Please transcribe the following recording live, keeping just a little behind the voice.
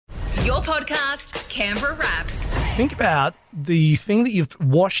Your podcast, Canberra Wrapped. Think about the thing that you've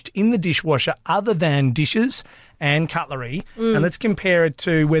washed in the dishwasher other than dishes and cutlery, and let's compare it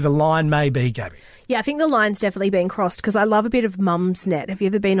to where the line may be, Gabby. Yeah, I think the line's definitely been crossed because I love a bit of Mumsnet. Have you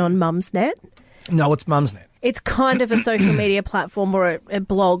ever been on Mumsnet? No, it's Mumsnet. It's kind of a social media platform or a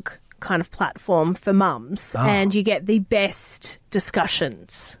blog kind of platform for mums, and you get the best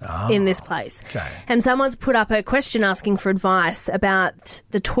discussions in this place. Okay. And someone's put up a question asking for advice about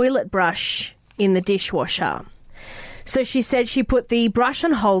the toilet brush in the dishwasher. So she said she put the brush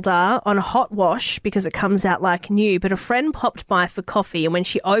and holder on a hot wash because it comes out like new, but a friend popped by for coffee, and when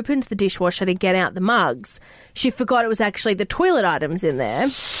she opened the dishwasher to get out the mugs, she forgot it was actually the toilet items in there,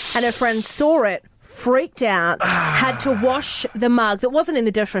 and her friend saw it, freaked out, had to wash the mug that wasn't in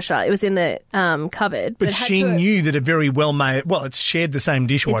the dishwasher, it was in the cupboard. But she knew that it very well may... Well, it's shared the same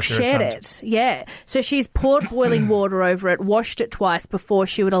dishwasher. It's shared it, yeah. So she's poured boiling water over it, washed it twice before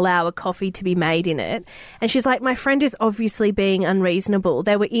she would allow a coffee to be made in it. And she's like, my friend is obviously being unreasonable.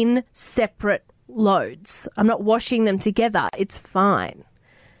 They were in separate loads. I'm not washing them together. It's fine.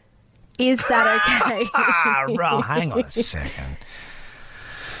 Is that okay? Hang on a second.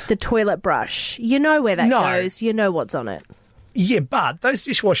 The toilet brush. You know where that goes. You know what's on it. Yeah, but those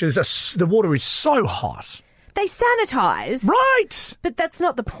dishwashers, the water is so hot. They sanitise. Right. But that's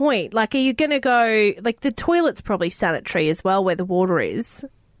not the point. Like, are you going to go... Like, the toilet's probably sanitary as well where the water is.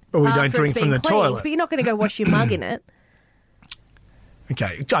 But we don't drink from the toilet. But you're not going to go wash your mug in it.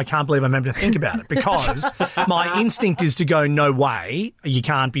 Okay, I can't believe I'm able to think about it because my instinct is to go, no way, you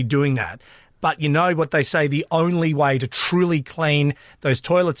can't be doing that. But you know what they say, the only way to truly clean those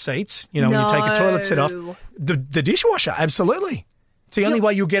toilet seats, when you take a toilet seat off, the dishwasher, absolutely. It's the only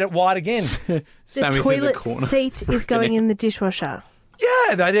way you'll get it white again. The toilet seat is going in the dishwasher.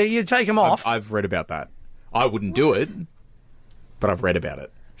 Yeah, you take them off. I've read about that. I wouldn't do it, but I've read about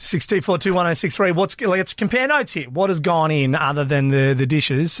it. 62421063. Let's compare notes here. What has gone in other than the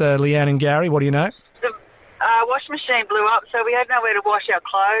dishes? Leanne and Gary, what do you know? The wash machine blew up, so we had nowhere to wash our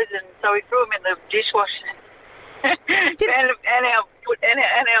clothes, and so we threw them in the dishwasher. and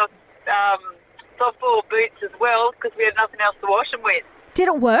our softball boots as well, because we had nothing else to wash them with. Did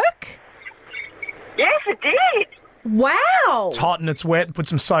it work? Yes, it did. Wow. It's hot and it's wet. Put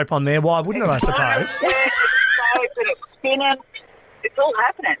some soap on there. Why wouldn't it, I suppose? It's soap and it's spinning. It's all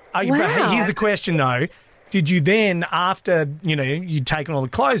happening. But here's the question, though. Did you then, after, you'd taken all the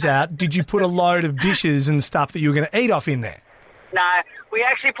clothes out, did you put a load of dishes and stuff that you were going to eat off in there? No, we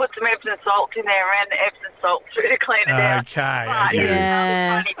actually put some Epsom salt in there, ran the Epsom salt through to clean it out. Okay.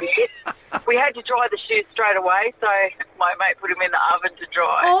 Yeah. We had to dry the shoes straight away, so my mate put them in the oven to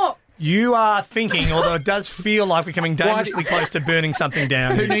dry. Oh. You are thinking, although it does feel like we're coming dangerously close to burning something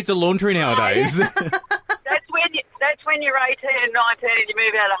down. Who needs a laundry nowadays? That's when you're 18 and 19 and you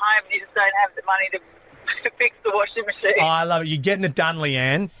move out of home and you just don't have the money to fix the washing machine. Oh, I love it. You're getting it done,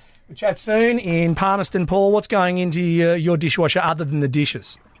 Leanne. We'll chat soon in Palmerston. Paul, what's going into your dishwasher other than the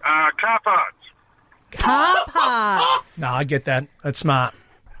dishes? Car parts. Car parts. No, I get that. That's smart.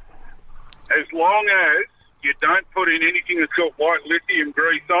 As long as you don't put in anything that's got white lithium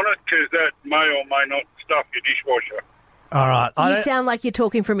grease on it, because that may or may not stuff your dishwasher. All right. You sound like you're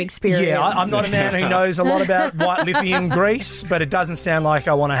talking from experience. Yeah, I'm not a man who knows a lot about white lithium grease, but it doesn't sound like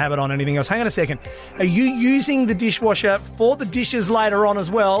I want to have it on anything else. Hang on a second. Are you using the dishwasher for the dishes later on as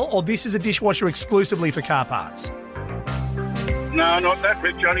well, or this is a dishwasher exclusively for car parts? No, not that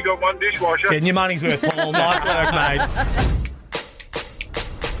rich. Only got one dishwasher. Getting your money's worth, Paul. Nice work, mate.